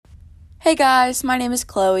Hey guys, my name is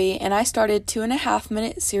Chloe, and I started 2.5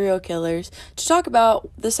 Minute Serial Killers to talk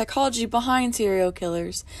about the psychology behind serial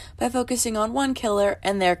killers by focusing on one killer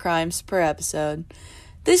and their crimes per episode.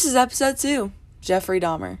 This is episode 2, Jeffery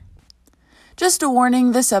Dahmer. Just a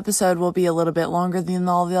warning, this episode will be a little bit longer than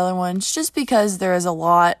all the other ones, just because there is a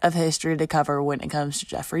lot of history to cover when it comes to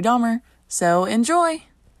Jeffery Dahmer. So enjoy!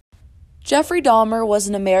 Jeffery Dahmer was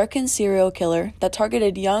an American serial killer that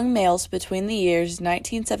targeted young males between the years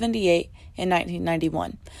 1978 and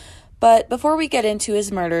 1991. But before we get into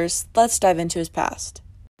his murders, let's dive into his past.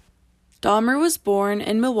 Dahmer was born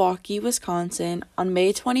in Milwaukee, Wisconsin on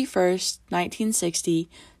May 21st, 1960,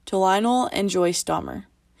 to Lionel and Joyce Dahmer.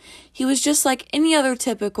 He was just like any other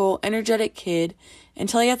typical energetic kid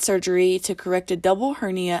until he had surgery to correct a double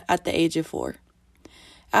hernia at the age of 4.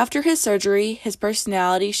 After his surgery, his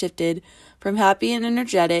personality shifted from happy and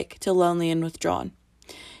energetic to lonely and withdrawn.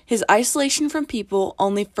 His isolation from people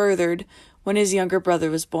only furthered when his younger brother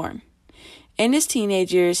was born. In his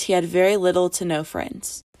teenage years, he had very little to no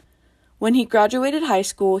friends. When he graduated high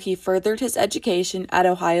school, he furthered his education at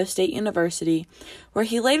Ohio State University, where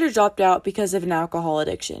he later dropped out because of an alcohol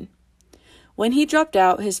addiction. When he dropped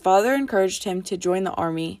out, his father encouraged him to join the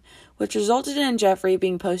army, which resulted in Jeffery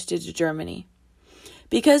being posted to Germany.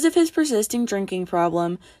 Because of his persisting drinking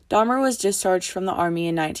problem, Dahmer was discharged from the army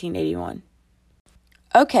in 1981.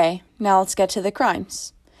 Okay, now let's get to the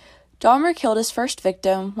crimes. Dahmer killed his first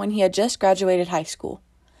victim when he had just graduated high school.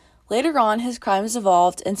 Later on, his crimes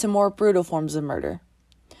evolved into more brutal forms of murder.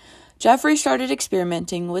 Jeffery started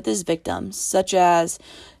experimenting with his victims, such as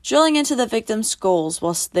drilling into the victims' skulls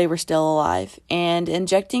whilst they were still alive, and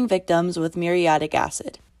injecting victims with muriatic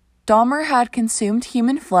acid. Dahmer had consumed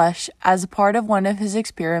human flesh as a part of one of his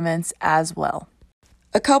experiments as well.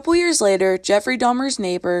 A couple years later, Jeffrey Dahmer's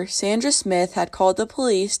neighbor, Sandra Smith, had called the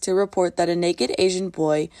police to report that a naked Asian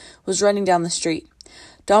boy was running down the street.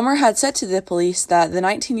 Dahmer had said to the police that the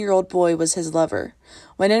 19-year-old boy was his lover,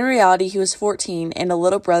 when in reality he was 14 and a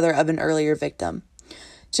little brother of an earlier victim.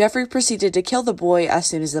 Jeffrey proceeded to kill the boy as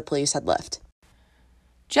soon as the police had left.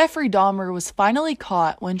 Jeffrey Dahmer was finally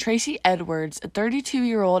caught when Tracy Edwards, a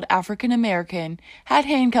 32-year-old African-American, had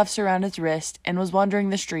handcuffs around his wrist and was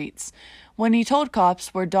wandering the streets when he told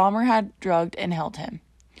cops where Dahmer had drugged and held him.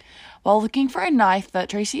 While looking for a knife that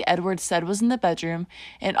Tracy Edwards said was in the bedroom,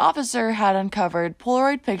 an officer had uncovered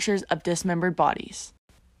Polaroid pictures of dismembered bodies.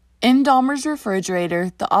 In Dahmer's refrigerator,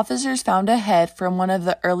 the officers found a head from one of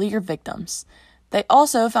the earlier victims. They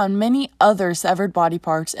also found many other severed body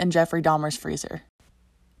parts in Jeffrey Dahmer's freezer.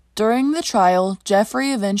 During the trial,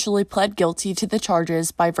 Jeffrey eventually pled guilty to the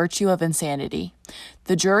charges by virtue of insanity.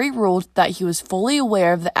 The jury ruled that he was fully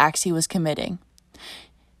aware of the acts he was committing.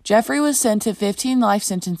 Jeffrey was sent to 15 life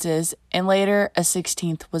sentences, and later a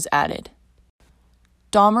 16th was added.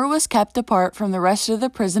 Dahmer was kept apart from the rest of the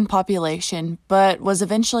prison population, but was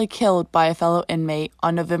eventually killed by a fellow inmate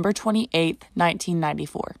on November 28,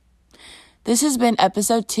 1994. This has been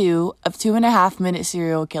episode 2 of 2.5 Minute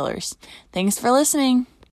Serial Killers. Thanks for listening.